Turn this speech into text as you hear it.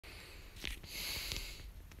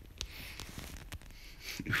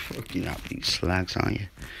You fucking absolute slags, aren't you?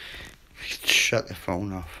 Shut the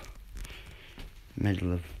phone off.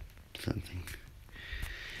 Middle of something.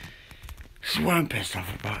 This is what I'm pissed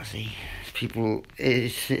off about, see.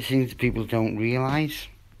 It seems people don't realise.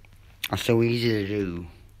 It's so easy to do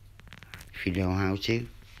if you know how to.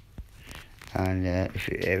 And if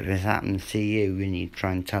it happens to you and you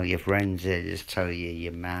try and tell your friends, they just tell you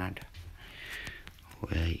you're mad.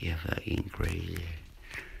 Or you're fucking crazy.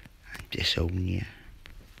 I disown you.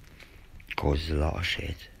 Causes a lot of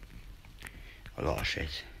shit. A lot of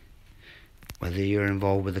shit. Whether you're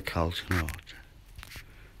involved with the cult or not.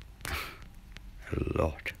 A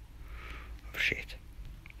lot of shit.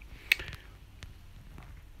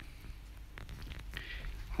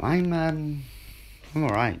 I'm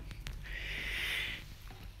alright.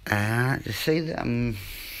 To say that I'm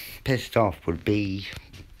pissed off would be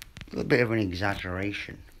a little bit of an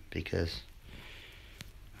exaggeration, because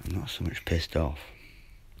I'm not so much pissed off.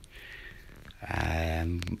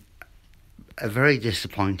 Very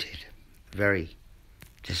disappointed.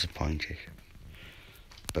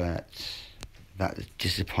 But that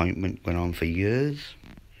disappointment went on for years,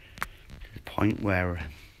 to the point where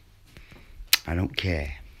I don't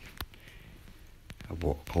care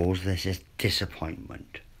what caused this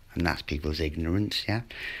disappointment, and that's people's ignorance, yeah?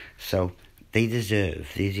 So they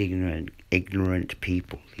deserve, these ignorant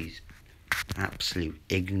people, these absolute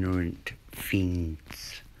ignorant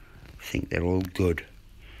fiends, think they're all good,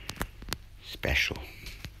 special,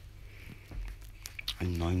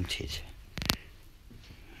 anointed,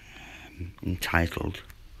 entitled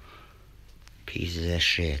pieces of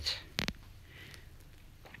shit,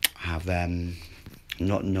 have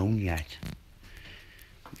not known yet.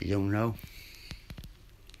 They don't know.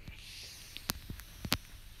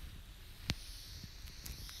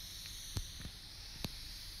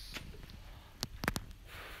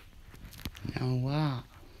 Know what?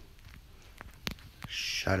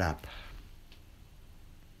 Shut up.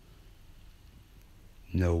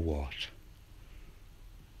 Know what?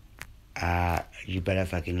 You better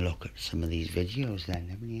fucking look at some of these videos then,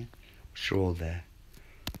 haven't you? It's all there.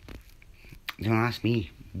 Don't ask me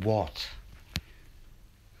what.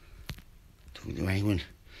 Don't do anyone.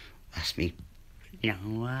 Ask me, you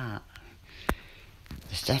know what?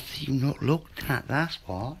 The stuff that you've not looked at, that's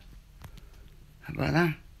what. How about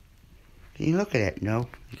that? Can you look at it? No,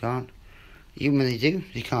 you can't. Even when they do,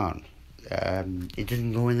 they can't. It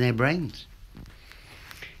doesn't go in their brains.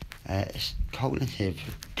 It's cognitive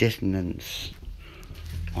dissonance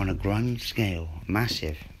on a grand scale,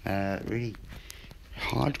 massive, really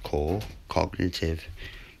hardcore cognitive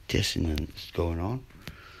dissonance going on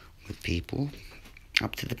with people,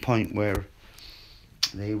 up to the point where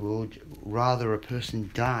they would rather a person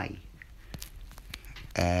die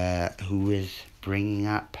who is bringing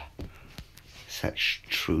up such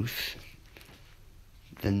truth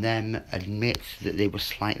than them admit that they were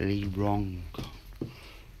slightly wrong.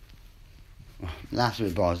 That's what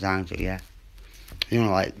it boils down to, yeah. You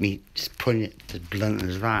know, like me just putting it as blunt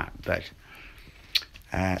as that, but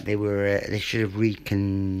they should have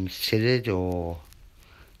reconsidered or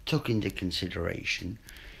took into consideration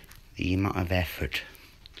the amount of effort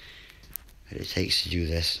that it takes to do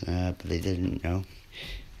this, but they didn't know.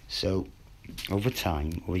 So, over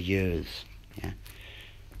time, over years, yeah,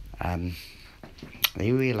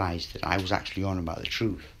 they realised that I was actually on about the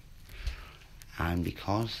truth, and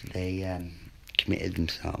because they committed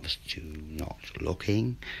themselves to not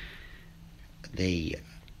looking, they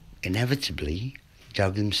inevitably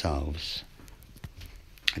dug themselves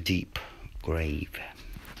a deep grave.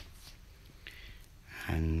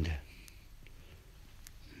 And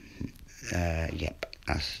yep,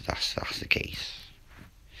 that's the case.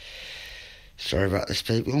 Sorry about this,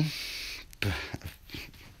 people, but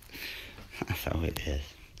that's how it is.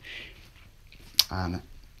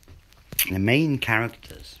 The main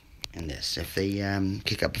characters in this, if they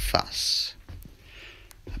kick up a fuss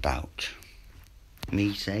about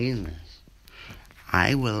me saying this,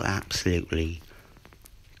 I will absolutely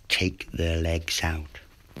take their legs out.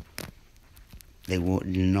 They would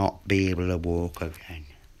not be able to walk again.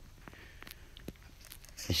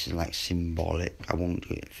 This is like symbolic. I won't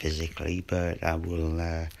do it physically, but I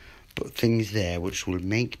will put things there which will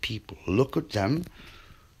make people look at them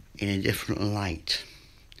in a different light.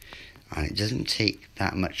 And it doesn't take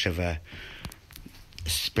that much of a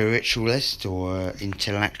spiritualist or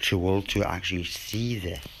intellectual to actually see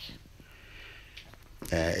this.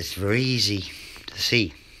 It's very easy to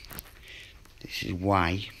see. This is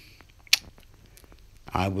why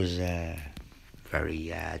I was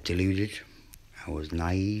very deluded. I was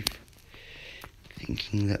naive,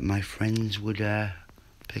 thinking that my friends would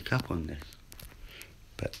pick up on this.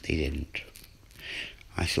 but they didn't.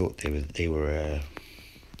 I thought they were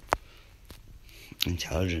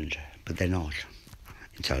intelligent, but they're not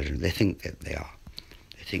intelligent. They think that they are.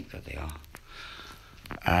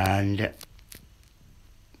 And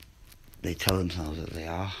they tell themselves that they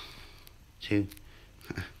are, too.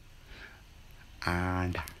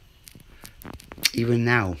 And even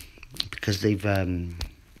now, because they've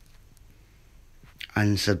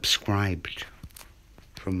unsubscribed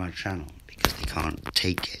from my channel, because they can't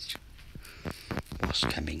take it, what's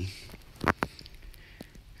coming.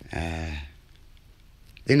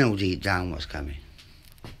 They know deep down what's coming,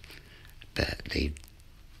 but they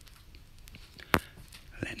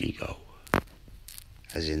let me go.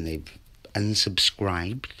 As in, they've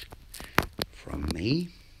unsubscribed from me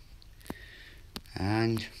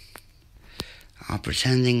and are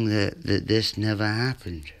pretending that this never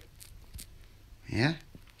happened. Yeah?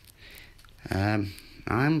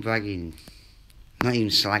 I'm bragging, not even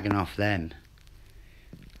slagging off them.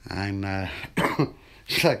 I'm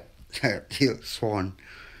like Tudor, Swan,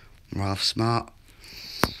 Ralph Smart,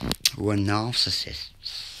 were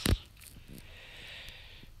narcissists.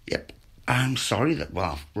 Yep. I'm sorry that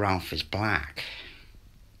Ralph is black,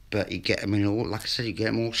 but you get him in all, like I said, you get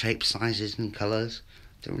him all shapes, sizes and colours.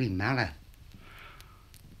 Don't really matter.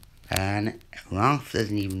 And Ralph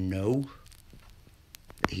doesn't even know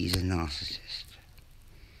that he's a narcissist.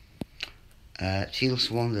 Tudor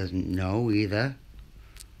Swan doesn't know either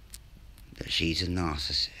that she's a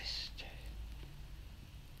narcissist.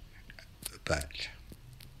 But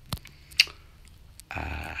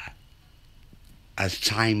as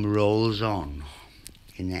time rolls on,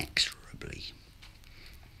 inexorably,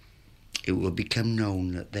 it will become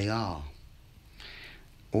known that they are.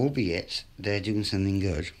 Albeit they're doing something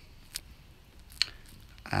good.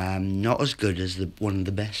 Not as good as one of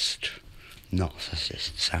the best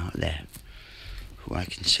narcissists out there, who I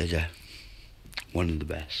consider one of the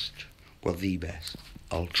best, well, the best,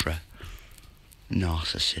 ultra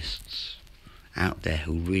narcissists out there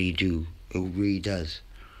who really does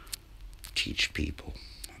teach people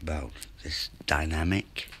about this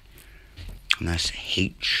dynamic, and that's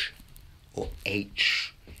H or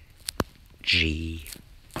HG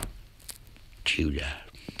Tudor.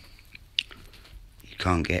 You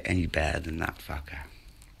can't get any better than that fucker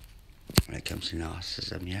when it comes to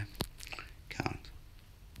narcissism, yeah? Can't.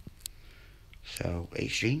 So,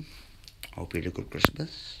 HG, hope you had a good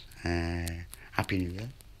Christmas. Happy New Year.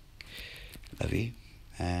 Love you.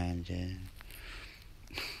 And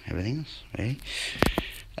everything else, really.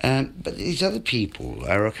 But these other people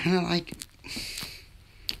are kind of like,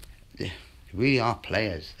 they really are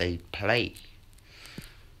players. They play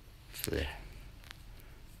for the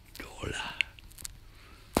dollar.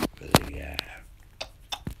 For the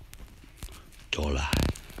dollar.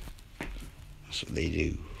 That's what they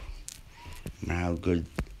do. And how good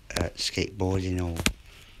at skateboarding or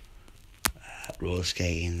roller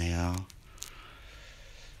skating they are.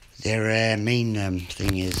 Their main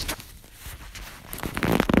thing is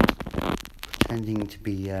pretending to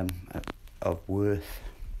be of worth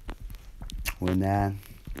when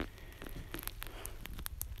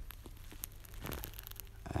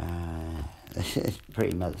it's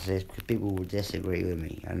pretty much this, because people will disagree with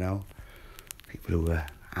me, I know. People who are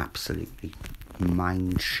absolutely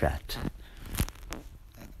mind shut.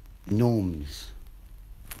 Norms.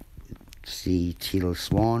 See Tudor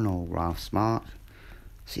Swan or Ralph Smart,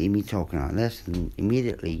 see me talking like this and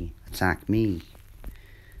immediately attack me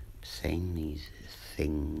saying these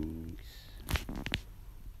things.